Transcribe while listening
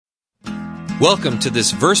Welcome to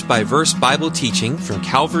this verse-by-verse Bible teaching from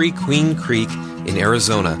Calvary Queen Creek in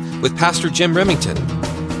Arizona with Pastor Jim Remington.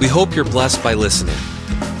 We hope you're blessed by listening.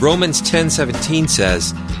 Romans 10:17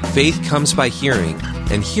 says, "Faith comes by hearing,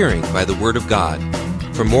 and hearing by the Word of God."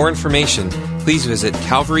 For more information, please visit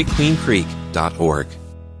calvaryqueencreek.org.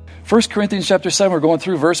 1 Corinthians chapter 7, we're going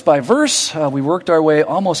through verse by verse. We worked our way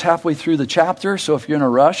almost halfway through the chapter, so if you're in a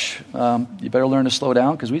rush, you better learn to slow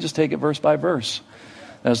down because we just take it verse by verse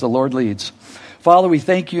as the Lord leads. Father, we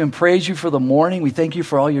thank you and praise you for the morning. We thank you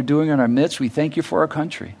for all you're doing in our midst. We thank you for our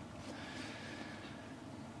country.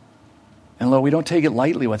 And Lord, we don't take it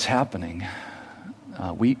lightly what's happening.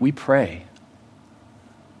 We pray.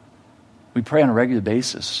 We pray on a regular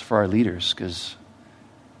basis for our leaders because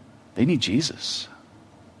they need Jesus.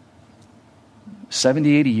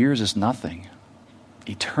 70, 80 years is nothing.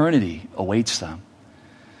 Eternity awaits them.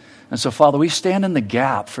 And so, Father, we stand in the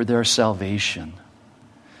gap for their salvation.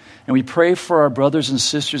 And we pray for our brothers and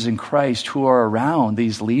sisters in Christ who are around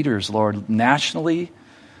these leaders, Lord, nationally,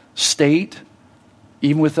 state,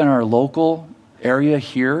 even within our local area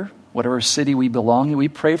here, whatever city we belong in. We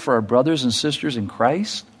pray for our brothers and sisters in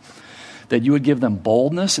Christ, that you would give them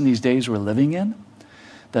boldness in these days we're living in,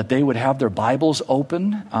 that they would have their Bibles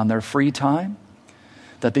open on their free time,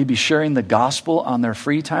 that they be sharing the gospel on their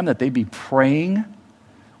free time, that they be praying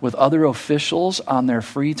with other officials on their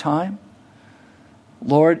free time.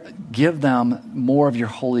 Lord, give them more of your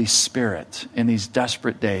Holy Spirit in these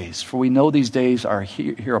desperate days. For we know these days are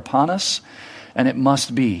here upon us, and it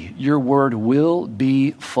must be. Your word will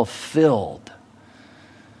be fulfilled,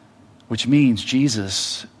 which means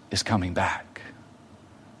Jesus is coming back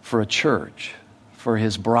for a church, for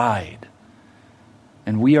his bride.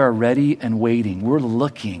 And we are ready and waiting. We're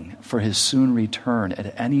looking for his soon return.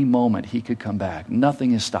 At any moment, he could come back.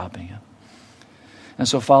 Nothing is stopping him. And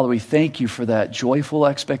so, Father, we thank you for that joyful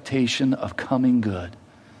expectation of coming good.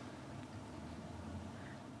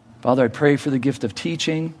 Father, I pray for the gift of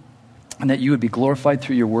teaching and that you would be glorified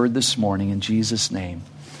through your word this morning. In Jesus' name,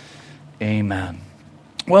 amen.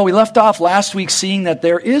 Well, we left off last week seeing that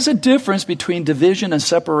there is a difference between division and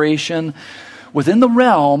separation within the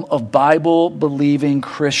realm of Bible-believing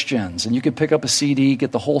Christians. And you can pick up a CD,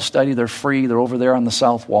 get the whole study. They're free. They're over there on the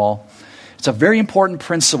south wall. It's a very important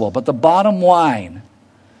principle. But the bottom line,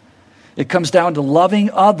 it comes down to loving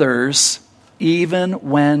others even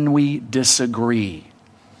when we disagree.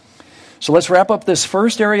 So let's wrap up this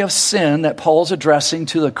first area of sin that Paul's addressing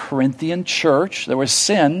to the Corinthian church. There was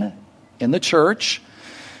sin in the church.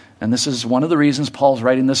 And this is one of the reasons Paul's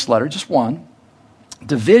writing this letter, just one.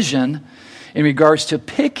 Division in regards to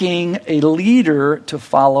picking a leader to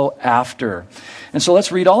follow after. And so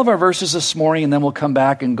let's read all of our verses this morning, and then we'll come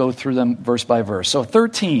back and go through them verse by verse. So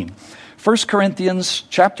 13, 1 Corinthians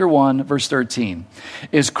chapter 1, verse 13.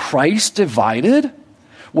 Is Christ divided?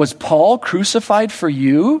 Was Paul crucified for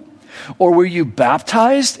you? Or were you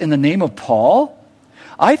baptized in the name of Paul?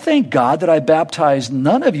 I thank God that I baptized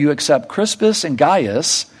none of you except Crispus and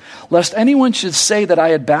Gaius, lest anyone should say that I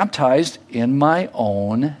had baptized in my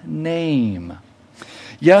own name.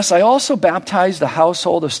 Yes, I also baptized the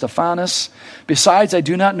household of Stephanas. Besides, I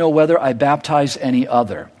do not know whether I baptized any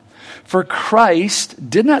other. For Christ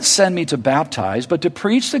did not send me to baptize, but to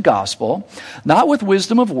preach the gospel, not with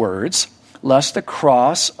wisdom of words, lest the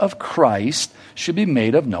cross of Christ should be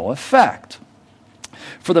made of no effect.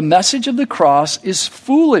 For the message of the cross is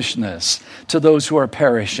foolishness to those who are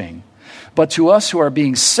perishing, but to us who are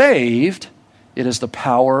being saved, it is the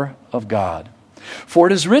power of God. For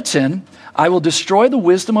it is written, I will destroy the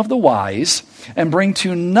wisdom of the wise and bring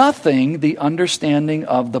to nothing the understanding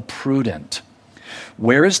of the prudent.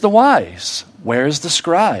 Where is the wise? Where is the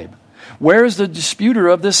scribe? Where is the disputer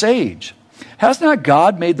of this age? Has not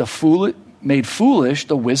God made foolish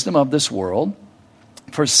the wisdom of this world?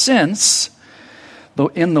 For since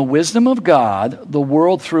in the wisdom of God, the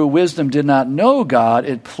world through wisdom did not know God,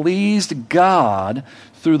 it pleased God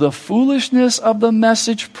through the foolishness of the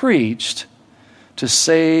message preached to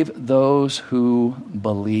save those who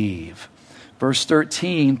believe. Verse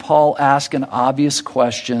 13, Paul asks an obvious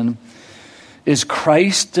question. Is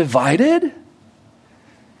Christ divided?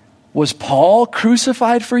 Was Paul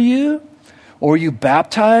crucified for you? Or were you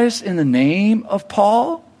baptized in the name of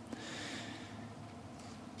Paul?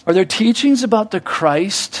 Are there teachings about the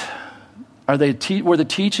Christ? Were the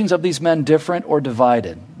teachings of these men different or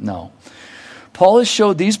divided? No. Paul has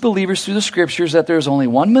showed these believers through the scriptures that there is only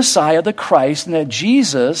one Messiah, the Christ, and that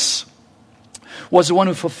Jesus was the one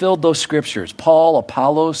who fulfilled those scriptures. Paul,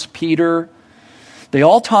 Apollos, Peter, they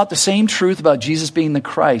all taught the same truth about Jesus being the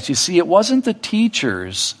Christ. You see, it wasn't the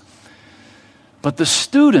teachers but the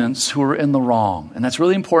students who are in the wrong. And that's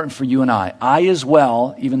really important for you and I. I as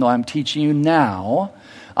well, even though I'm teaching you now,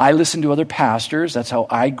 I listen to other pastors. That's how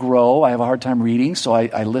I grow. I have a hard time reading, so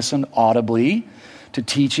I listen audibly to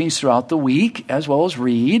teachings throughout the week as well as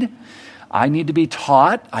read. I need to be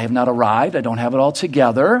taught. I have not arrived. I don't have it all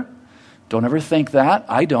together. Don't ever think that.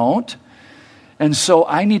 I don't. And so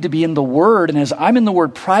I need to be in the Word. And as I'm in the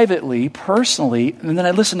Word privately, personally, and then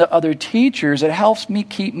I listen to other teachers, it helps me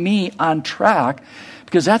keep me on track,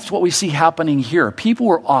 because that's what we see happening here. People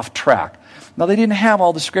were off track. Now, they didn't have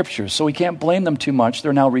all the scriptures, so we can't blame them too much.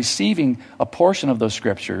 They're now receiving a portion of those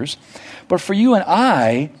scriptures. But for you and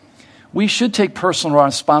I, we should take personal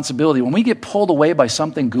responsibility. When we get pulled away by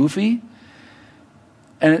something goofy,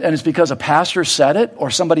 and it's because a pastor said it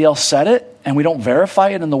or somebody else said it, and we don't verify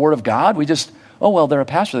it in the Word of God, we just, oh, well, they're a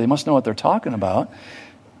pastor. They must know what they're talking about.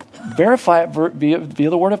 Verify it via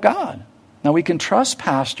the Word of God. Now, we can trust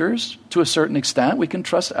pastors to a certain extent. We can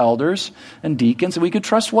trust elders and deacons, and we can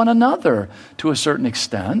trust one another to a certain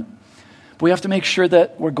extent. But we have to make sure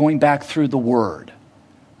that we're going back through the Word.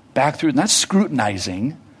 Back through, not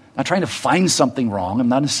scrutinizing, not trying to find something wrong. I'm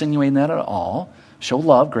not insinuating that at all. Show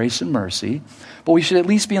love, grace, and mercy. But we should at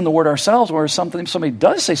least be in the Word ourselves, where somebody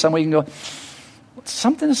does say something, we can go,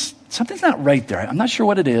 something's not right there. I'm not sure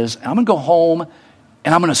what it is. I'm going to go home,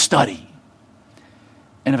 and I'm going to study.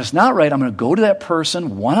 And if it's not right, I'm going to go to that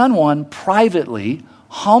person one-on-one, privately,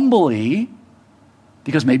 humbly,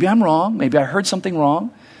 because maybe I'm wrong. Maybe I heard something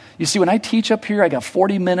wrong. You see, when I teach up here, I got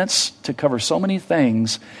 40 minutes to cover so many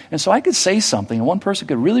things. And so I could say something, and one person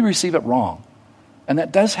could really receive it wrong. And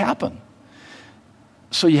that does happen.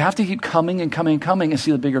 So you have to keep coming and coming and coming and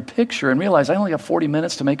see the bigger picture and realize I only got 40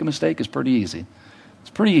 minutes to make a mistake is pretty easy. It's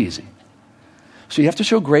pretty easy. So you have to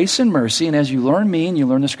show grace and mercy, and as you learn me and you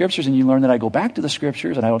learn the scriptures and you learn that I go back to the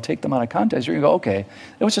scriptures and I don't take them out of context, you're going to go, okay,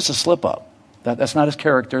 it was just a slip-up. That's not his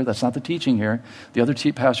character. That's not the teaching here. The other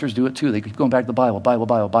pastors do it too. They keep going back to the Bible, Bible,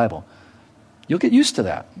 Bible, Bible. You'll get used to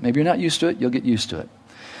that. Maybe you're not used to it. You'll get used to it.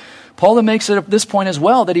 Paul then makes it at this point as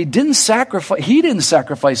well that he didn't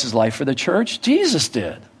sacrifice his life for the church. Jesus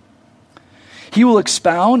did. He will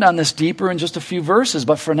expound on this deeper in just a few verses,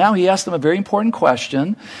 but for now he asked them a very important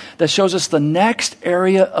question that shows us the next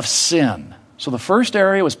area of sin. So the first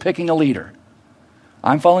area was picking a leader.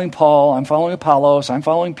 I'm following Paul, I'm following Apollos, I'm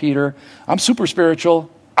following Peter. I'm super spiritual.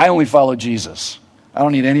 I only follow Jesus. I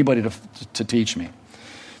don't need anybody to teach me.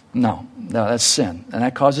 No, that's sin, and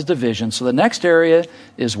that causes division. So the next area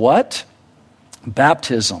is what?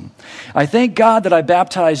 Baptism. I thank God that I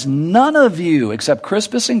baptized none of you except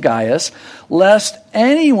Crispus and Gaius, lest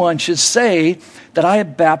anyone should say that I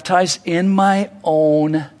have baptized in my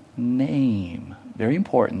own name. Very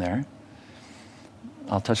important there.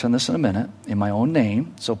 I'll touch on this in a minute. In my own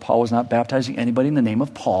name. So Paul was not baptizing anybody in the name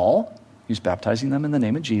of Paul. He was baptizing them in the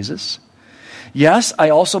name of Jesus. Yes, I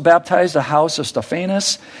also baptized the house of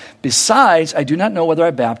Stephanas. Besides, I do not know whether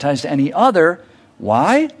I baptized any other.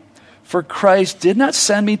 Why? For Christ did not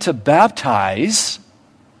send me to baptize.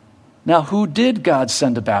 Now, who did God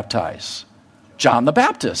send to baptize? John the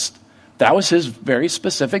Baptist. That was his very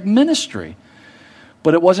specific ministry.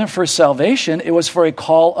 But it wasn't for salvation. It was for a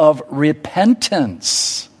call of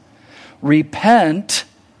repentance. Repent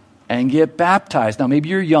and get baptized. Now, maybe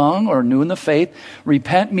you're young or new in the faith.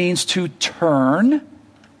 Repent means to turn,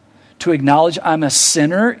 to acknowledge I'm a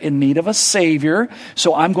sinner in need of a Savior.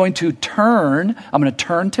 So I'm going to turn. I'm going to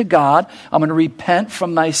turn to God. I'm going to repent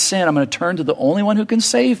from my sin. I'm going to turn to the only one who can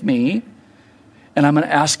save me, and I'm going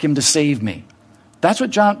to ask him to save me. That's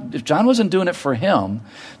what John, if John wasn't doing it for him,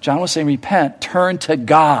 John was saying, repent, turn to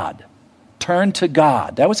God. Turn to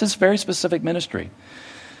God. That was his very specific ministry.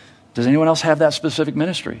 Does anyone else have that specific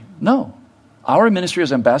ministry? No. Our ministry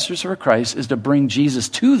as ambassadors for Christ is to bring Jesus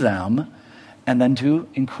to them and then to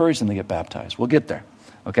encourage them to get baptized. We'll get there.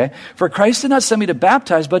 Okay? For Christ did not send me to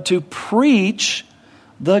baptize, but to preach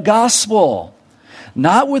the gospel,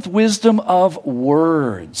 not with wisdom of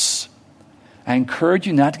words. I encourage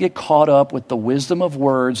you not to get caught up with the wisdom of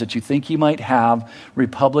words that you think you might have,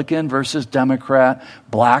 Republican versus Democrat,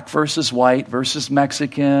 black versus white versus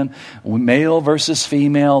Mexican, male versus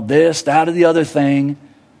female, this, that, or the other thing.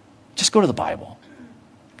 Just go to the Bible.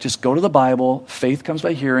 Just go to the Bible. Faith comes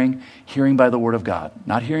by hearing, hearing by the word of God.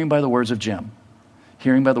 Not hearing by the words of Jim.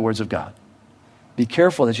 Hearing by the words of God. Be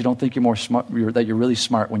careful that you don't think you're more smart, that you're really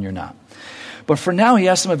smart when you're not. But for now, he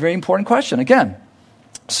asked them a very important question. Again,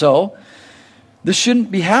 so this shouldn't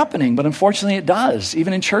be happening, but unfortunately it does,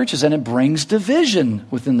 even in churches, and it brings division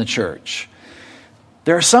within the church.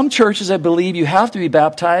 There are some churches that believe you have to be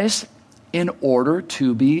baptized in order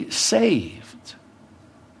to be saved.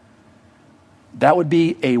 That would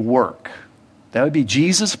be a work. That would be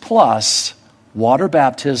Jesus plus water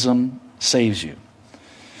baptism saves you.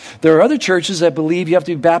 There are other churches that believe you have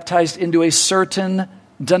to be baptized into a certain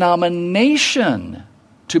denomination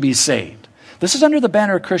to be saved. This is under the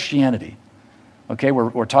banner of Christianity. Okay,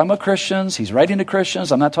 we're talking about Christians. He's writing to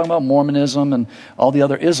Christians. I'm not talking about Mormonism and all the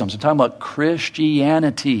other isms. I'm talking about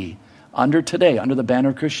Christianity under the banner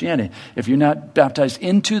of Christianity. If you're not baptized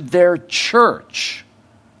into their church,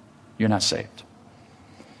 you're not saved.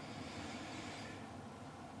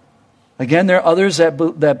 Again, there are others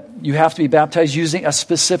that you have to be baptized using a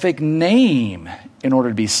specific name in order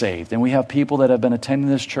to be saved. And we have people that have been attending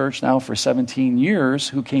this church now for 17 years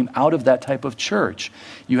who came out of that type of church.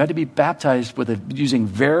 You had to be baptized using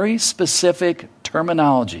very specific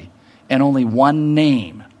terminology and only one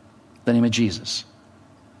name, the name of Jesus.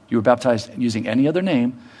 You were baptized using any other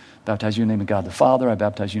name. Baptize you in the name of God the Father. I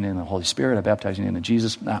baptize you in the name of the Holy Spirit. I baptize you in the name of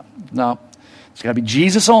Jesus. No. It's got to be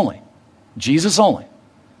Jesus only. Jesus only.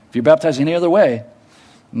 If you're baptized any other way,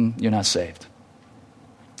 you're not saved.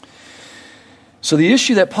 So the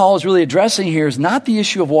issue that Paul is really addressing here is not the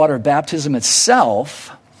issue of water baptism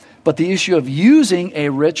itself, but the issue of using a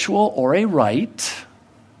ritual or a rite,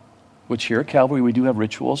 which here at Calvary we do have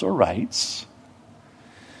rituals or rites,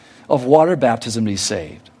 of water baptism to be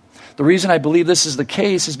saved. The reason I believe this is the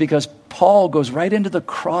case is because Paul goes right into the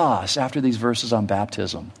cross after these verses on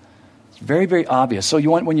baptism. It's very, very obvious. So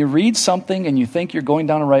when you read something and you think you're going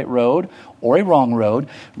down a right road or a wrong road,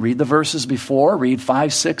 read the verses before, read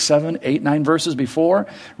 5, 6, 7, 8, 9 verses before,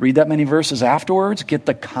 read that many verses afterwards, get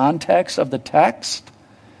the context of the text.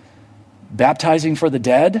 Baptizing for the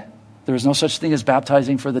dead. There is no such thing as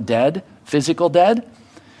baptizing for the dead, physical dead.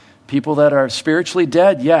 People that are spiritually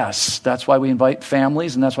dead, yes. That's why we invite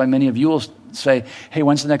families, and that's why many of you will say, hey,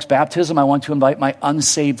 when's the next baptism? I want to invite my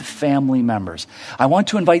unsaved family members. I want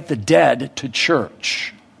to invite the dead to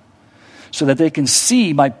church so that they can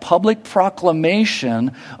see my public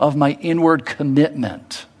proclamation of my inward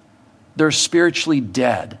commitment. They're spiritually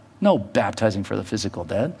dead. No baptizing for the physical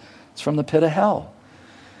dead. It's from the pit of hell.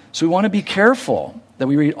 So we want to be careful that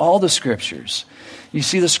we read all the scriptures. You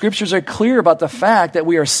see, the scriptures are clear about the fact that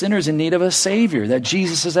we are sinners in need of a Savior, that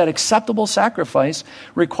Jesus is that acceptable sacrifice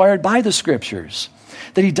required by the scriptures,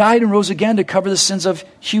 that he died and rose again to cover the sins of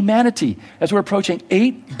humanity. As we're approaching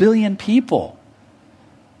 8 billion people,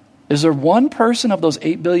 is there one person of those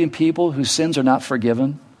 8 billion people whose sins are not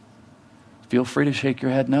forgiven? Feel free to shake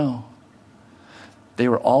your head no. They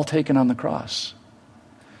were all taken on the cross.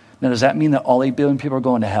 Now, does that mean that all 8 billion people are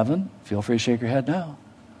going to heaven? Feel free to shake your head no.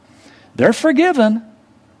 They're forgiven,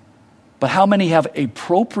 but how many have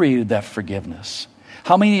appropriated that forgiveness?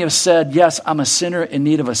 How many have said, yes, I'm a sinner in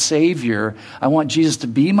need of a Savior. I want Jesus to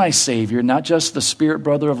be my Savior, not just the spirit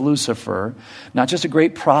brother of Lucifer, not just a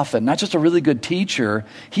great prophet, not just a really good teacher.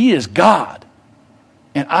 He is God,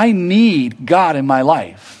 and I need God in my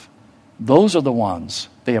life. Those are the ones,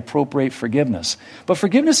 they appropriate forgiveness. But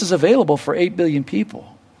forgiveness is available for 8 billion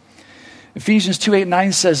people. Ephesians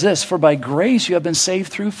 2:8-9 says this, for by grace you have been saved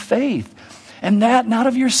through faith, and that not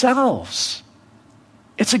of yourselves.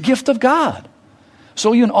 It's a gift of God.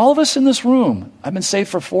 So you and all of us in this room, I've been saved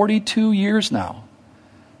for 42 years now.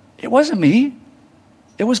 It wasn't me.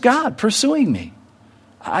 It was God pursuing me.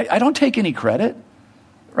 I don't take any credit.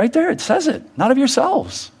 Right there, it says it. Not of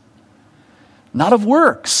yourselves. Not of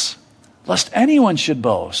works, lest anyone should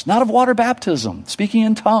boast. Not of water baptism, speaking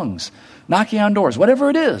in tongues, knocking on doors, whatever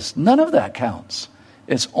it is, none of that counts.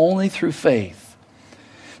 It's only through faith.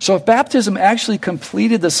 So if baptism actually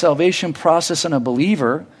completed the salvation process in a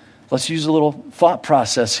believer, let's use a little thought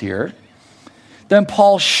process here, then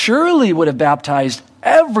Paul surely would have baptized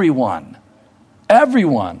everyone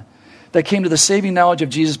that came to the saving knowledge of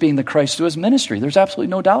Jesus being the Christ through his ministry. There's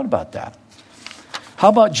absolutely no doubt about that. How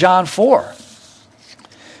about John 4?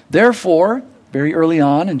 Therefore, very early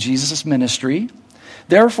on in Jesus' ministry,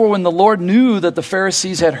 therefore, when the Lord knew that the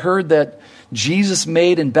Pharisees had heard that Jesus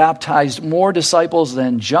made and baptized more disciples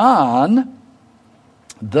than John,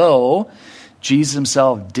 though Jesus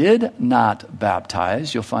himself did not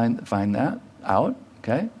baptize, you'll find that out,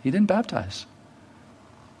 okay? He didn't baptize.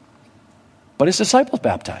 But his disciples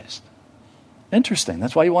baptized. Interesting.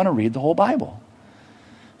 That's why you want to read the whole Bible.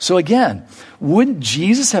 So again, wouldn't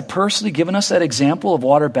Jesus have personally given us that example of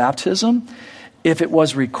water baptism if it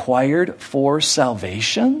was required for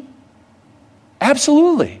salvation?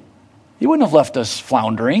 Absolutely. He wouldn't have left us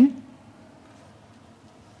floundering.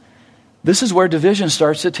 This is where division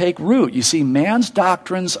starts to take root. You see, man's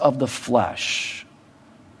doctrines of the flesh,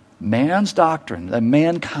 man's doctrine, that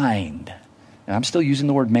mankind, and I'm still using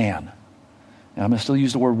the word man, and I'm going to still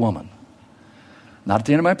use the word woman. Not at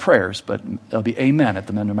the end of my prayers, but it'll be amen at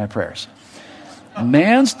the end of my prayers.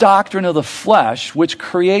 Man's doctrine of the flesh, which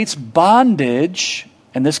creates bondage,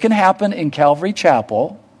 and this can happen in Calvary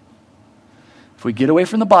Chapel. If we get away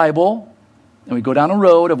from the Bible and we go down a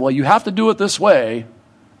road of, well, you have to do it this way,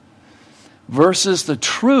 versus the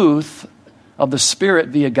truth of the Spirit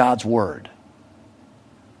via God's Word,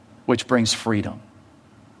 which brings freedom.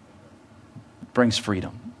 Brings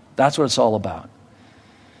freedom. That's what it's all about.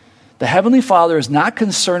 The Heavenly Father is not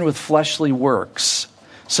concerned with fleshly works,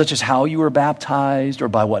 such as how you were baptized or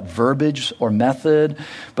by what verbiage or method,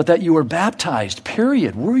 but that you were baptized,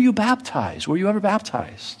 period. Were you baptized? Were you ever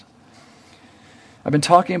baptized? I've been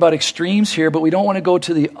talking about extremes here, but we don't want to go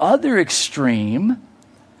to the other extreme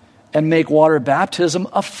and make water baptism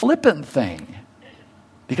a flippant thing,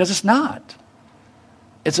 because it's not.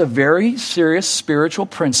 It's a very serious spiritual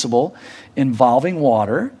principle involving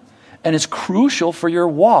water, and it's crucial for your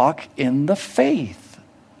walk in the faith.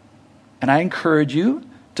 And I encourage you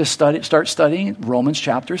to start studying Romans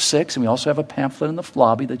chapter 6, and we also have a pamphlet in the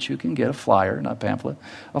lobby that you can get, a flyer, not a pamphlet,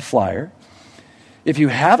 a flyer. If you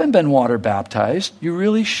haven't been water baptized, you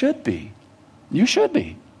really should be. You should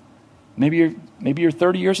be. Maybe you're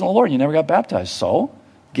 30 years in the Lord and you never got baptized. So,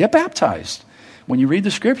 get baptized. When you read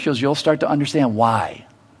the scriptures, you'll start to understand why.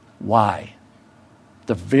 Why?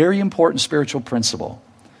 The very important spiritual principle.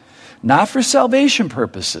 Not for salvation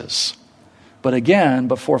purposes,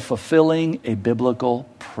 but for fulfilling a biblical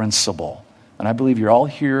principle. And I believe you're all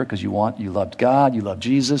here because you loved God, you love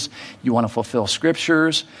Jesus, you want to fulfill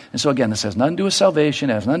scriptures. And so again, this has nothing to do with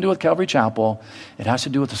salvation, it has nothing to do with Calvary Chapel. It has to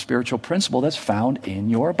do with the spiritual principle that's found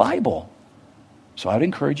in your Bible. So I'd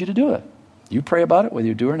encourage you to do it. You pray about it, whether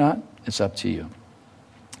you do or not, it's up to you.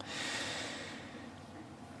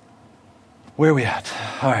 Where are we at?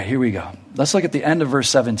 All right, here we go. Let's look at the end of verse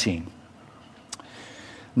 17.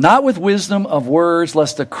 Not with wisdom of words,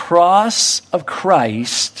 lest the cross of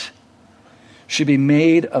Christ should be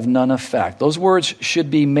made of none effect. Those words, should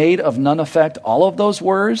be made of none effect, all of those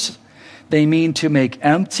words, they mean to make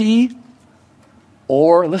empty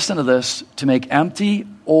or, listen to this, to make empty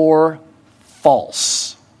or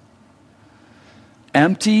false.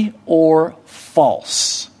 Empty or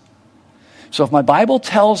false. So if my Bible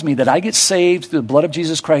tells me that I get saved through the blood of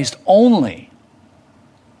Jesus Christ only,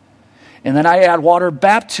 and then I add water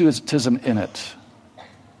baptism in it,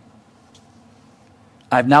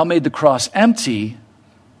 I've now made the cross empty,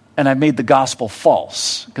 and I've made the gospel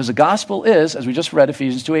false. Because the gospel is, as we just read,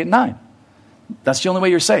 Ephesians 2, 8, and 9. That's the only way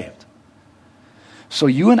you're saved. So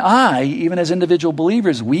you and I, even as individual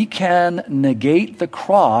believers, we can negate the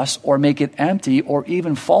cross or make it empty or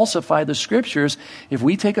even falsify the scriptures if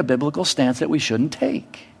we take a biblical stance that we shouldn't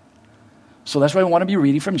take. So that's why I want to be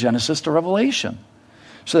reading from Genesis to Revelation.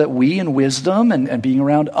 So that we in wisdom and being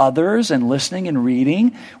around others and listening and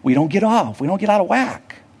reading, we don't get off. We don't get out of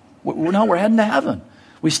whack. We're heading to heaven.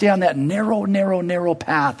 We stay on that narrow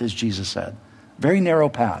path, as Jesus said. Very narrow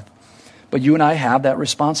path. But you and I have that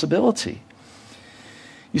responsibility.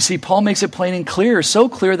 You see, Paul makes it plain and clear, so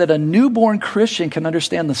clear that a newborn Christian can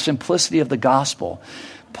understand the simplicity of the gospel.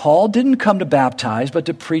 Paul didn't come to baptize, but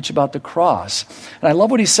to preach about the cross. And I love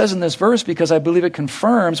what he says in this verse because I believe it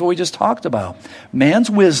confirms what we just talked about. Man's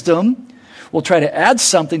wisdom will try to add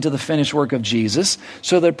something to the finished work of Jesus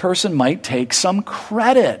so that a person might take some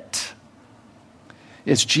credit.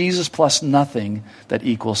 It's Jesus plus nothing that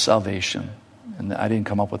equals salvation. And I didn't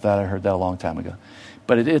come up with that. I heard that a long time ago.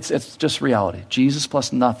 But it's just reality. Jesus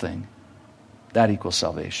plus nothing, that equals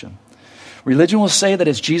salvation. Religion will say that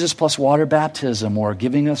it's Jesus plus water baptism or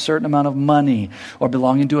giving a certain amount of money or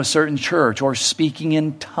belonging to a certain church or speaking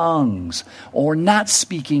in tongues or not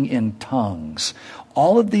speaking in tongues.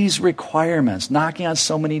 All of these requirements, knocking on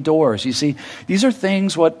so many doors. You see, these are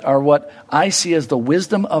things what I see as the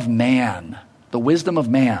wisdom of man. The wisdom of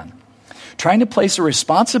man. Trying to place a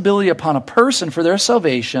responsibility upon a person for their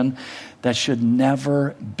salvation that should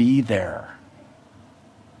never be there.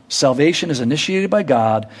 Salvation is initiated by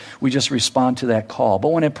God. We just respond to that call. But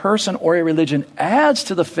when a person or a religion adds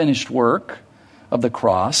to the finished work of the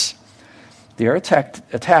cross, they are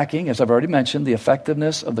attacking, as I've already mentioned, the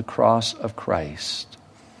effectiveness of the cross of Christ.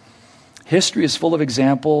 History is full of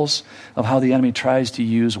examples of how the enemy tries to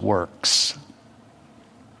use works,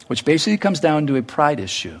 which basically comes down to a pride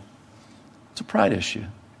issue. It's a pride issue,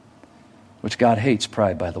 which God hates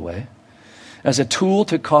pride, by the way, as a tool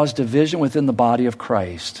to cause division within the body of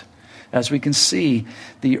Christ. As we can see,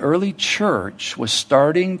 the early church was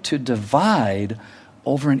starting to divide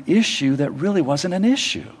over an issue that really wasn't an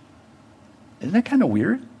issue. Isn't that kind of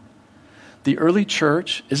weird? The early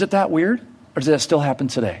church, is it that weird? Or does that still happen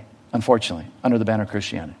today, unfortunately, under the banner of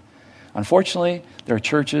Christianity? Unfortunately, there are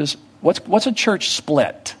churches. What's a church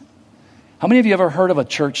split? How many of you ever heard of a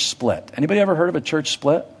church split? Anybody ever heard of a church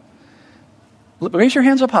split? Raise your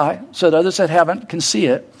hands up high so that others that haven't can see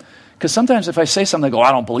it. Because sometimes if I say something, they go,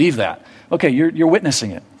 I don't believe that. Okay, you're witnessing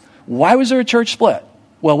it. Why was there a church split?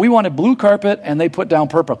 Well, we wanted blue carpet and they put down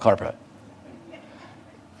purple carpet.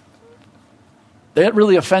 That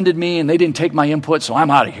really offended me and they didn't take my input, so I'm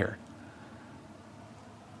out of here.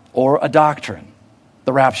 Or a doctrine,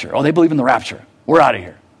 the rapture. Oh, they believe in the rapture. We're out of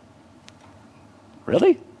here.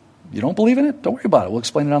 Really? You don't believe in it? Don't worry about it. We'll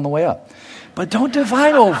explain it on the way up. But don't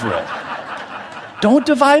divide over it. Don't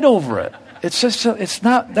divide over it.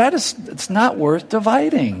 It's not worth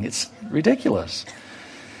dividing. It's ridiculous.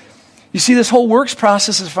 You see, this whole works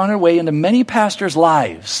process is found its way into many pastors'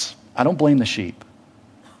 lives. I don't blame the sheep.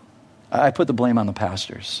 I put the blame on the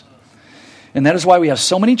pastors. And that is why we have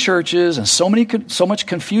so many churches and so much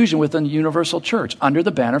confusion within the universal church under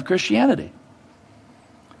the banner of Christianity.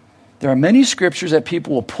 There are many scriptures that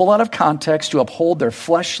people will pull out of context to uphold their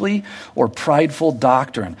fleshly or prideful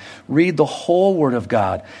doctrine. Read the whole Word of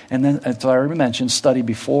God. And then, as I already mentioned, study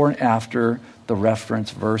before and after the reference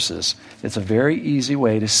verses. It's a very easy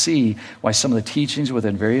way to see why some of the teachings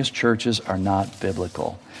within various churches are not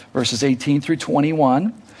biblical. Verses 18 through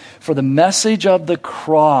 21. For the message of the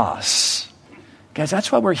cross. Guys,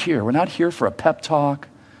 that's why we're here. We're not here for a pep talk.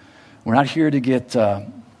 We're not here to get,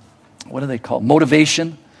 what do they call it?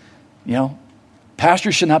 Motivation. You know,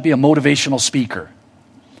 pastors should not be a motivational speaker.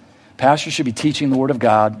 Pastors should be teaching the Word of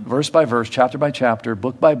God, verse by verse, chapter by chapter,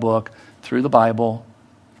 book by book, through the Bible.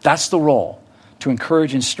 That's the role, to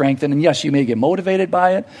encourage and strengthen. And yes, you may get motivated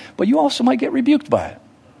by it, but you also might get rebuked by it.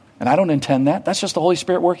 And I don't intend that. That's just the Holy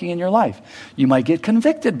Spirit working in your life. You might get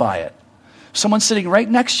convicted by it. Someone sitting right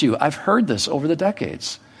next to you, I've heard this over the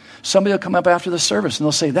decades. Somebody will come up after the service and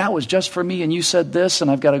they'll say, that was just for me and you said this,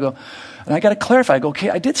 and I've got to go, and I got to clarify. I go,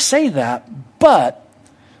 okay, I did say that, but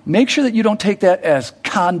make sure that you don't take that as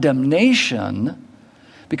condemnation,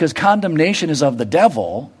 because condemnation is of the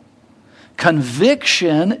devil.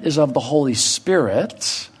 Conviction is of the Holy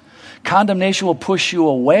Spirit. Condemnation will push you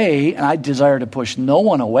away, and I desire to push no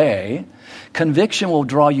one away. Conviction will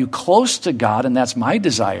draw you close to God, and that's my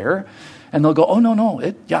desire. And they'll go, oh, no,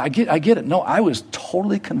 I get it. No, I was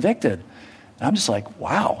totally convicted. And I'm just like,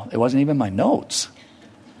 wow, it wasn't even my notes.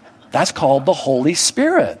 That's called the Holy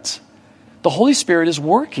Spirit. The Holy Spirit is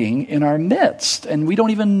working in our midst, and we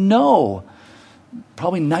don't even know,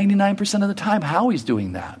 probably 99% of the time, how he's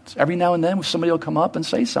doing that. Every now and then, somebody will come up and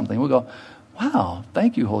say something. We'll go, wow,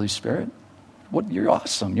 thank you, Holy Spirit. You're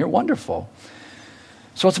awesome. You're wonderful.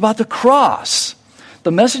 So it's about the cross.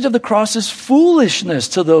 The message of the cross is foolishness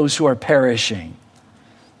to those who are perishing.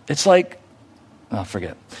 It's like,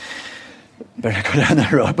 forget. Better go down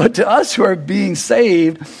that road. But to us who are being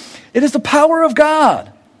saved, it is the power of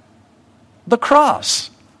God. The cross.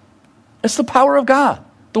 It's the power of God.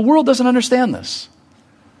 The world doesn't understand this.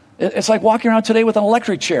 It's like walking around today with an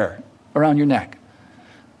electric chair around your neck.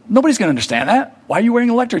 Nobody's going to understand that. Why are you wearing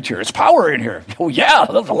an electric chair? It's power in here. Oh, yeah,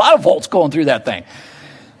 there's a lot of volts going through that thing.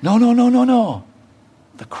 No.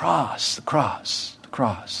 The cross.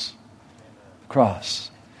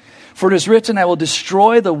 For it is written, I will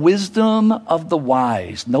destroy the wisdom of the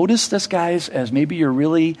wise. Notice this, guys, as maybe you're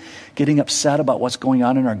really getting upset about what's going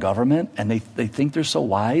on in our government, and they think they're so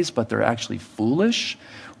wise, but they're actually foolish.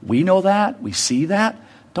 We know that. We see that.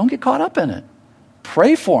 Don't get caught up in it.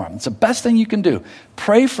 Pray for them. It's the best thing you can do.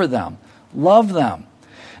 Pray for them. Love them.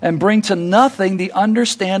 And bring to nothing the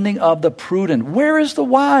understanding of the prudent. Where is the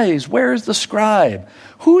wise? Where is the scribe?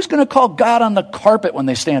 Who's going to call God on the carpet when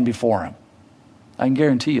they stand before him? I can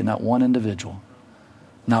guarantee you, not one individual.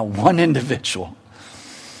 Not one individual.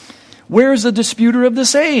 Where is the disputer of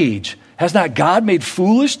this age? Has not God made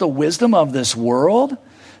foolish the wisdom of this world?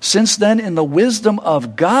 Since then, in the wisdom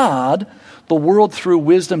of God, the world through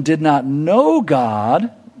wisdom did not know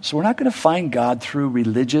God. So we're not going to find God through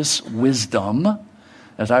religious wisdom.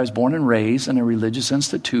 As I was born and raised in a religious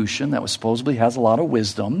institution that was supposedly has a lot of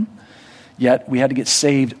wisdom, yet we had to get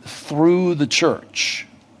saved through the church.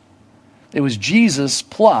 It was Jesus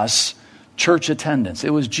plus church attendance.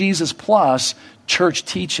 It was Jesus plus church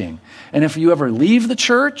teaching. And if you ever leave the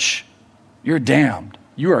church, you're damned.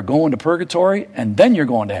 You are going to purgatory, and then you're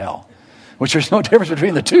going to hell. Which there's no difference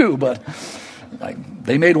between the two, but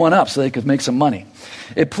they made one up so they could make some money.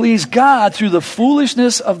 It pleased God through the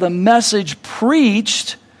foolishness of the message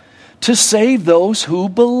preached to save those who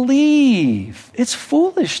believe. It's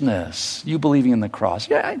foolishness, you believing in the cross.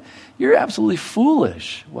 Yeah, you're absolutely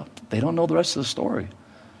foolish. Well, they don't know the rest of the story.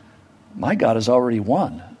 My God has already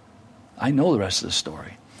won. I know the rest of the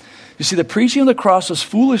story. You see, the preaching of the cross was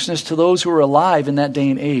foolishness to those who were alive in that day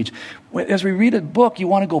and age. As we read a book, you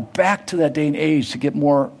want to go back to that day and age to get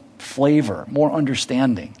more flavor, more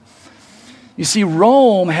understanding. You see,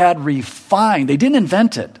 Rome had refined, they didn't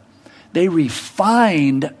invent it, they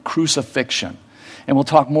refined crucifixion. And we'll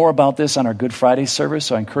talk more about this on our Good Friday service,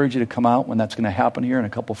 so I encourage you to come out when that's going to happen here in a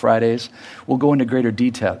couple Fridays. We'll go into greater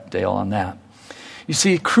detail on that. You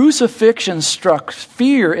see, crucifixion struck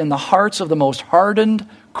fear in the hearts of the most hardened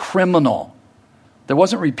criminal. There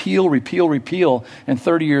wasn't repeal, and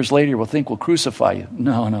 30 years later we'll think we'll crucify you.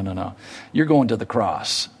 No. You're going to the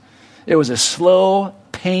cross. It was a slow,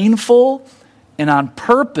 painful, and on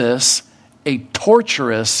purpose, a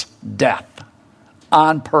torturous death.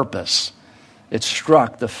 On purpose. It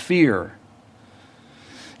struck the fear.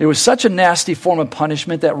 It was such a nasty form of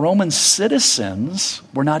punishment that Roman citizens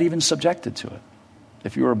were not even subjected to it.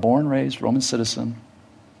 If you were a born, raised Roman citizen,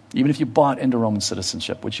 even if you bought into Roman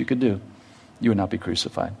citizenship, which you could do, you would not be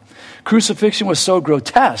crucified. Crucifixion was so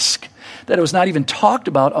grotesque that it was not even talked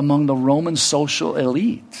about among the Roman social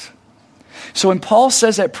elite. So when Paul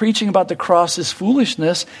says that preaching about the cross is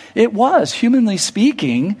foolishness, it was, humanly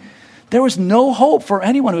speaking. There was no hope for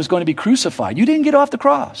anyone who was going to be crucified. You didn't get off the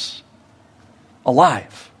cross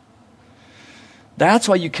alive. That's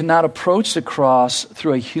why you cannot approach the cross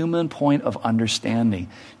through a human point of understanding.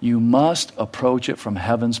 You must approach it from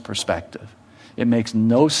heaven's perspective. It makes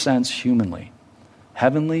no sense humanly.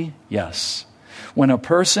 Heavenly, yes. When a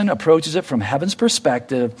person approaches it from heaven's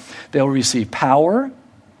perspective, they'll receive power,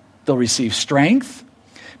 they'll receive strength,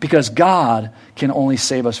 because God can only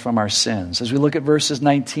save us from our sins. As we look at verses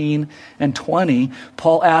 19 and 20,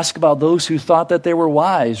 Paul asks about those who thought that they were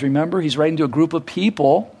wise. Remember, he's writing to a group of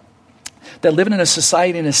people that lived in a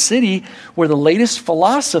society, in a city, where the latest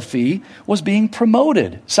philosophy was being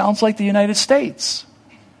promoted. Sounds like the United States.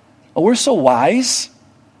 Oh, we're so wise.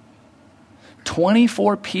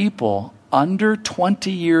 24 people under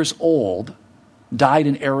 20 years old died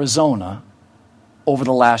in Arizona over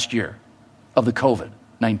the last year of the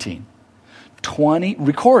COVID-19. 20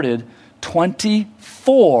 recorded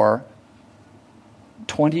 24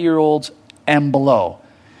 20-year-olds and below.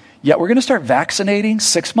 Yet we're going to start vaccinating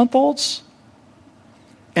 6-month-olds.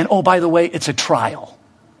 And oh, by the way, it's a trial.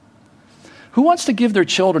 Who wants to give their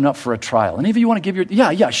children up for a trial? Any of you want to give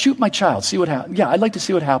your, shoot my child, see what happens. Yeah, I'd like to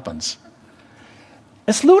see what happens.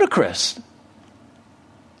 It's ludicrous.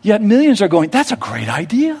 Yet millions are going, that's a great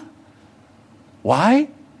idea. Why?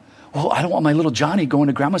 Well, I don't want my little Johnny going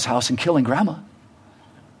to grandma's house and killing grandma.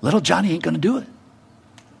 Little Johnny ain't going to do it.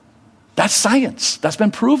 That's science. That's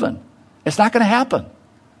been proven. It's not going to happen.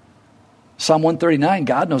 Psalm 139,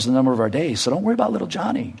 God knows the number of our days, so don't worry about little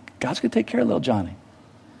Johnny. God's going to take care of little Johnny.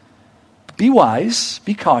 Be wise,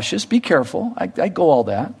 be cautious, be careful. I go all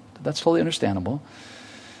that. That's totally understandable.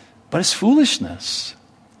 But it's foolishness.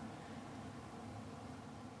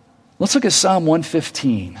 Let's look at Psalm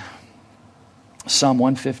 115. Psalm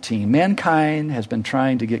 115. Mankind has been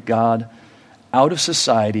trying to get God out of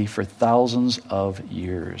society for thousands of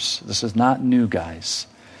years. This is not new, guys.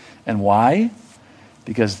 And why?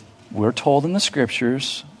 Because we're told in the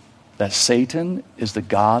scriptures that Satan is the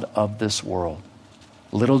god of this world.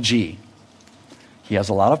 Little g. He has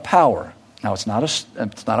a lot of power. Now, it's not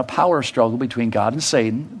a power struggle between God and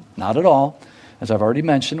Satan. Not at all. As I've already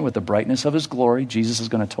mentioned, with the brightness of his glory, Jesus is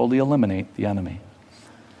going to totally eliminate the enemy.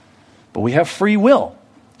 But we have free will.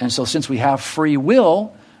 And so since we have free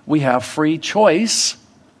will, we have free choice.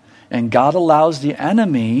 And God allows the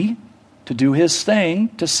enemy to do his thing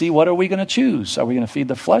to see what are we going to choose. Are we going to feed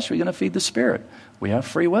the flesh? Or are we going to feed the spirit? We have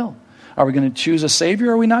free will. Are we going to choose a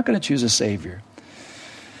Savior or are we not going to choose a Savior?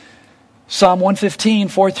 Psalm 115,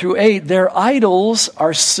 4 through 8, their idols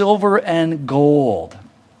are silver and gold.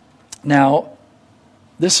 Now,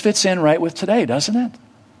 this fits in right with today, doesn't it?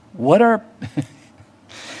 What are,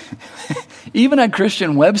 even on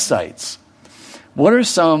Christian websites, what are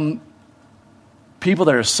some people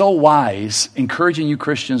that are so wise encouraging you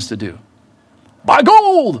Christians to do? Buy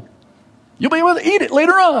gold! You'll be able to eat it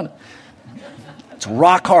later on. It's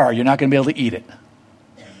rock hard. You're not going to be able to eat it.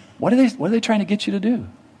 What are they trying to get you to do?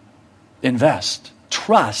 Invest.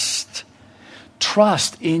 Trust.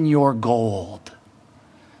 Trust in your gold.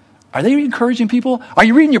 Are they encouraging people? Are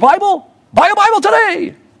you reading your Bible? Buy a Bible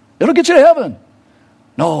today. It'll get you to heaven.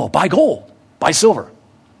 No, buy gold. Buy silver.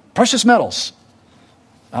 Precious metals.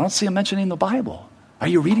 I don't see them mentioning the Bible. Are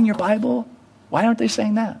you reading your Bible? Why aren't they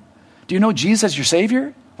saying that? Do you know Jesus as your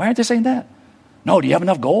Savior? Why aren't they saying that? No, do you have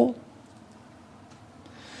enough gold?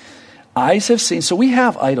 Eyes have seen. So we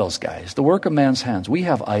have idols, guys. The work of man's hands. We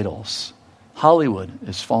have idols. Hollywood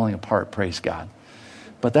is falling apart, praise God.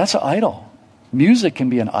 But that's an idol. Music can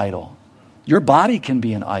be an idol. Your body can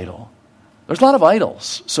be an idol. There's a lot of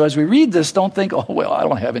idols. So as we read this, don't think, oh, well, I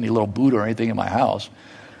don't have any little Buddha or anything in my house.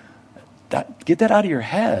 Get that out of your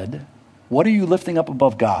head. What are you lifting up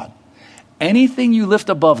above God? Anything you lift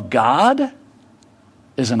above God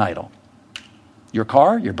is an idol. Your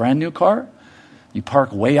car, your brand new car, you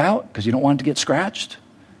park way out because you don't want it to get scratched.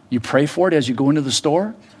 You pray for it as you go into the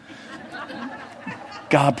store.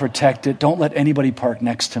 God protect it. Don't let anybody park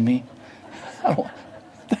next to me.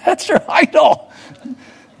 That's your idol.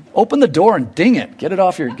 Open the door and ding it. Get it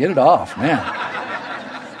off, man.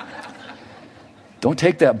 Don't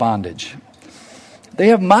take that bondage. They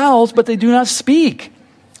have mouths, but they do not speak.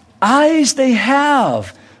 Eyes they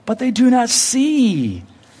have, but they do not see.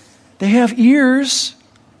 They have ears,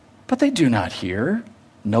 but they do not hear.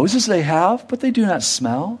 Noses they have, but they do not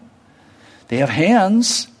smell. They have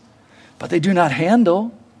hands, but they do not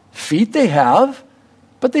handle. Feet they have,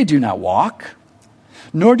 but they do not walk.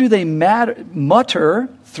 Nor do they mutter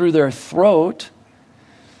through their throat.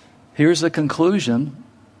 Here's the conclusion.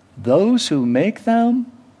 Those who make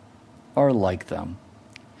them are like them.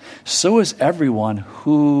 So is everyone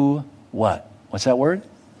who, what? What's that word?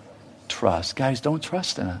 Trust. Guys, don't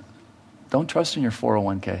trust in it. Don't trust in your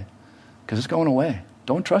 401k because it's going away.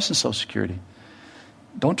 Don't trust in Social Security.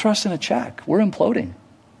 Don't trust in a check. We're imploding.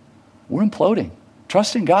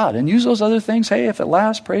 Trust in God and use those other things. Hey, if it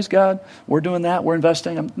lasts, praise God. We're doing that. We're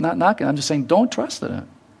investing. I'm not knocking. I'm just saying don't trust in it.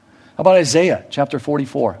 How about Isaiah chapter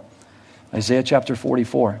 44? Isaiah chapter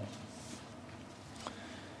 44.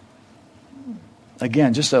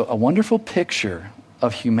 Again, just a wonderful picture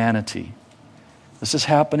of humanity. This is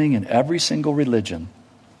happening in every single religion.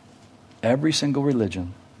 Every single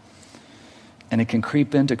religion. And it can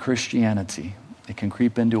creep into Christianity. It can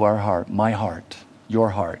creep into our heart, my heart,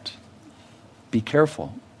 your heart. Be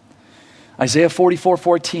careful. Isaiah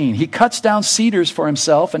 44:14. He cuts down cedars for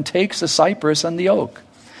himself and takes the cypress and the oak.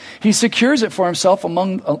 He secures it for himself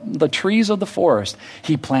among the trees of the forest.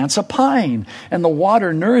 He plants a pine, and the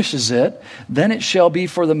water nourishes it. Then it shall be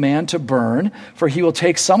for the man to burn, for he will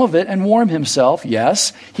take some of it and warm himself.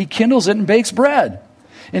 Yes, he kindles it and bakes bread.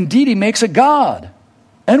 Indeed, he makes a god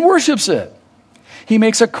and worships it. He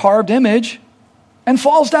makes a carved image and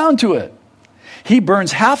falls down to it. He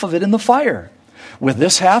burns half of it in the fire. With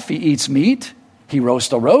this half he eats meat, he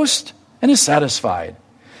roasts a roast, and is satisfied.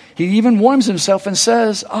 He even warms himself and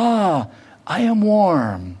says, I am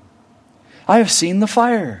warm. I have seen the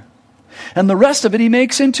fire. And the rest of it he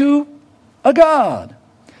makes into a god,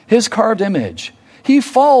 his carved image. He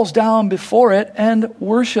falls down before it and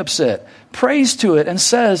worships it, prays to it, and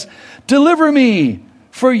says, deliver me,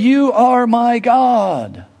 for you are my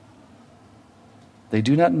God. They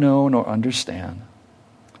do not know nor understand.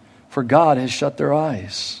 For God has shut their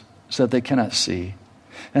eyes so that they cannot see,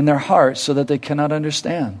 and their hearts so that they cannot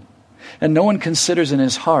understand. And no one considers in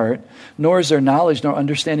his heart, nor is there knowledge nor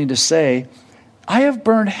understanding to say, I have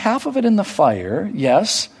burned half of it in the fire,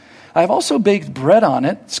 yes. I have also baked bread on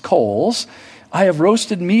it, it's coals. I have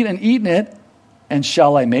roasted meat and eaten it, and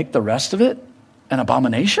shall I make the rest of it an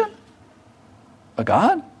abomination? A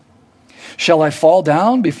god? Shall I fall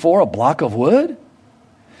down before a block of wood?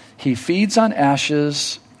 He feeds on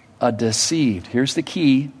ashes, a deceived. Here's the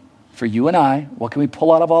key for you and I. What can we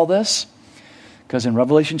pull out of all this? Because in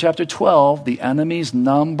Revelation chapter 12, the enemy's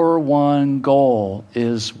number one goal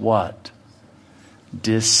is what?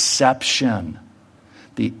 Deception.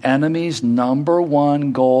 The enemy's number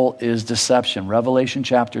one goal is deception. Revelation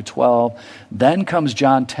chapter 12. Then comes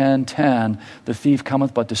John 10:10. The thief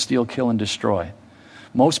cometh but to steal, kill, and destroy.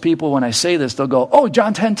 Most people, when I say this, they'll go, oh,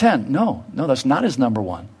 John 10:10. No, that's not his number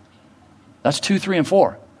one. That's 2, 3, and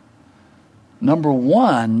 4. Number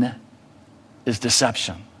one is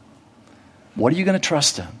deception. What are you going to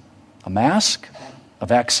trust in? A mask? A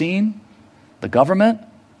vaccine? The government?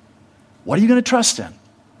 What are you going to trust in?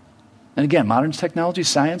 And again, modern technology,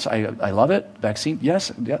 science, I love it. Vaccine, yes,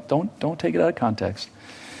 don't take it out of context.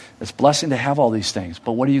 It's a blessing to have all these things,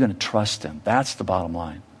 but what are you going to trust in? That's the bottom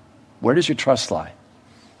line. Where does your trust lie?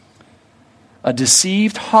 A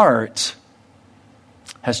deceived heart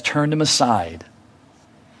has turned him aside.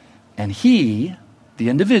 And he, the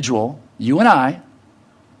individual, you and I,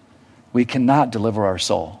 we cannot deliver our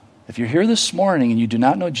soul. If you're here this morning and you do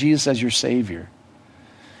not know Jesus as your Savior,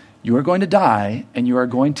 you are going to die and you are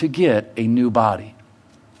going to get a new body.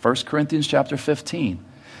 1 Corinthians chapter 15.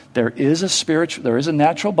 There is a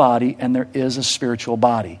natural body and there is a spiritual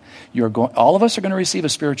body. All of us are going to receive a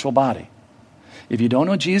spiritual body. If you don't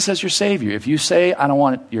know Jesus as your Savior, if you say, I don't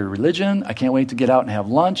want your religion, I can't wait to get out and have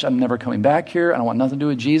lunch, I'm never coming back here, I don't want nothing to do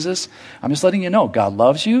with Jesus, I'm just letting you know, God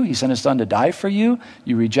loves you, he sent his son to die for you,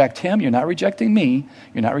 you reject him, you're not rejecting me,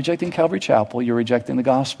 you're not rejecting Calvary Chapel, you're rejecting the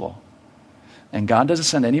gospel. And God doesn't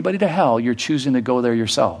send anybody to hell, you're choosing to go there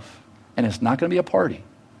yourself. And it's not going to be a party.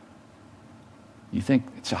 You think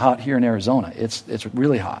it's hot here in Arizona, it's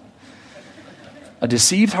really hot. A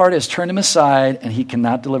deceived heart has turned him aside, and he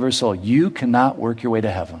cannot deliver his soul. You cannot work your way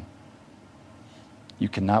to heaven. You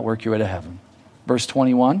cannot work your way to heaven. Verse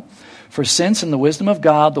 21, for since in the wisdom of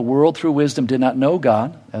God, the world through wisdom did not know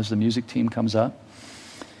God, as the music team comes up,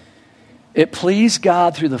 it pleased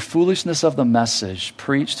God through the foolishness of the message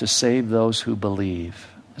preached to save those who believe.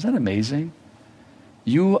 Isn't that amazing?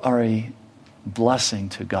 You are a blessing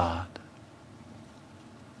to God.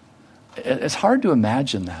 It's hard to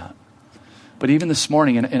imagine that. But even this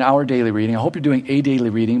morning in our daily reading, I hope you're doing a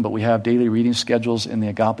daily reading, but we have daily reading schedules in the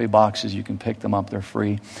Agape boxes. You can pick them up. They're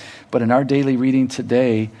free. But in our daily reading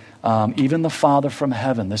today, even the Father from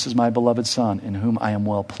heaven, this is my beloved Son, in whom I am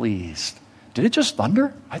well pleased. Did it just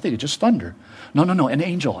thunder? I think it just thundered. No, an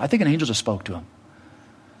angel. I think an angel just spoke to him.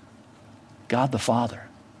 God the Father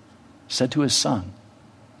said to his Son,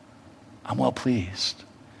 I'm well pleased.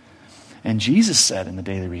 And Jesus said in the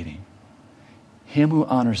daily reading, him who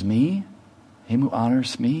honors me,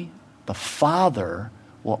 the Father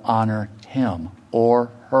will honor him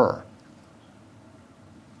or her.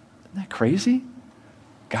 Isn't that crazy?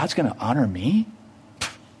 God's going to honor me?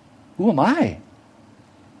 Who am I?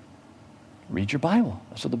 Read your Bible.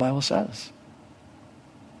 That's what the Bible says.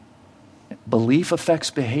 Belief affects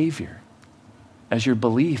behavior. As your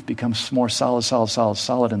belief becomes more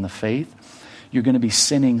solid in the faith, you're going to be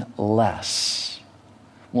sinning less.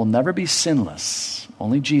 We'll never be sinless.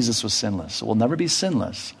 Only Jesus was sinless. So we'll never be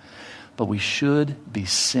sinless. But we should be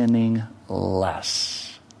sinning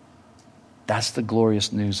less. That's the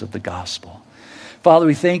glorious news of the gospel. Father,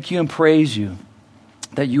 we thank you and praise you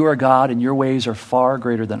that you are God and your ways are far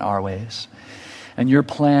greater than our ways. And your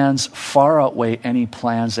plans far outweigh any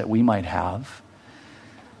plans that we might have.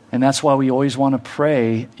 And that's why we always want to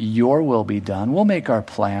pray, your will be done. We'll make our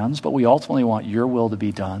plans, but we ultimately want your will to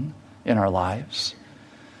be done in our lives.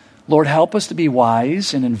 Lord, help us to be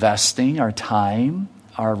wise in investing our time,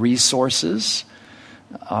 our resources,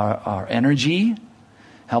 our energy.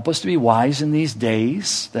 Help us to be wise in these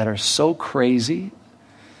days that are so crazy.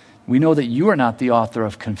 We know that you are not the author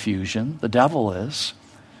of confusion. The devil is.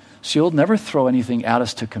 So you'll never throw anything at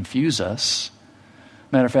us to confuse us.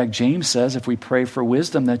 Matter of fact, James says if we pray for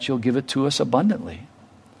wisdom, that you'll give it to us abundantly.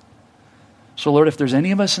 So Lord, if there's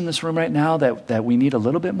any of us in this room right now that we need a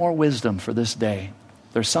little bit more wisdom for this day,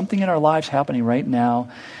 there's something in our lives happening right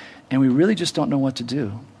now, and we really just don't know what to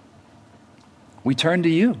do. We turn to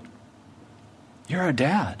you. You're our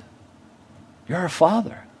dad. You're our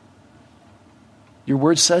Father. Your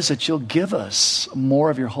word says that you'll give us more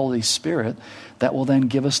of your Holy Spirit that will then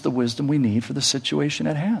give us the wisdom we need for the situation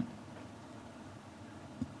at hand.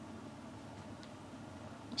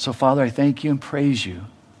 So, Father, I thank you and praise you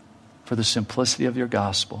for the simplicity of your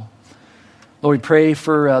gospel. Lord, we pray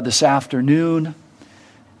for this afternoon.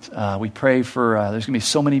 We pray for, there's going to be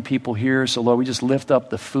so many people here. So, Lord, we just lift up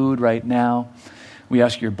the food right now. We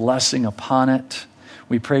ask your blessing upon it.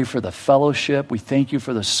 We pray for the fellowship. We thank you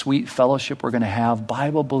for the sweet fellowship we're going to have.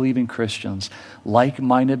 Bible-believing Christians,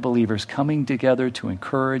 like-minded believers coming together to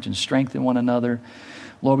encourage and strengthen one another.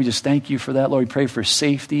 Lord, we just thank you for that. Lord, we pray for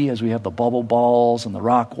safety as we have the bubble balls and the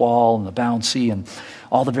rock wall and the bouncy and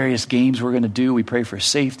all the various games we're going to do. We pray for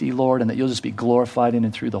safety, Lord, and that you'll just be glorified in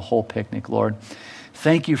and through the whole picnic, Lord.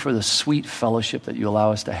 Thank you for the sweet fellowship that you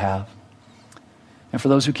allow us to have. And for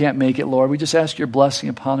those who can't make it, Lord, we just ask your blessing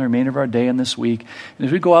upon the remainder of our day and this week. And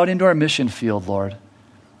as we go out into our mission field, Lord,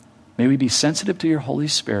 may we be sensitive to your Holy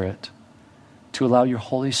Spirit, to allow your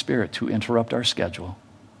Holy Spirit to interrupt our schedule,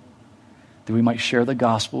 that we might share the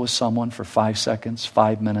gospel with someone for 5 seconds,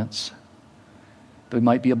 5 minutes, that we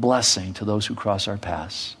might be a blessing to those who cross our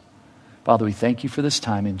paths. Father, we thank you for this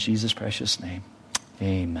time in Jesus' precious name.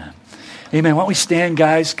 Amen. Amen. Why don't we stand,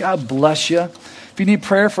 guys? God bless you. If you need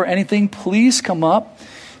prayer for anything, please come up.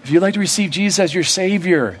 If you'd like to receive Jesus as your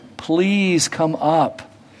Savior, please come up.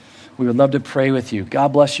 We would love to pray with you. God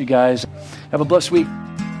bless you guys. Have a blessed week.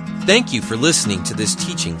 Thank you for listening to this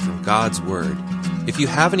teaching from God's Word. If you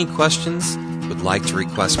have any questions, would like to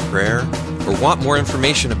request prayer, or want more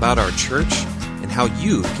information about our church and how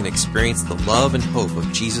you can experience the love and hope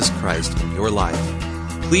of Jesus Christ in your life,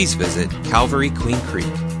 please visit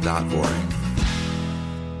calvaryqueencreek.org.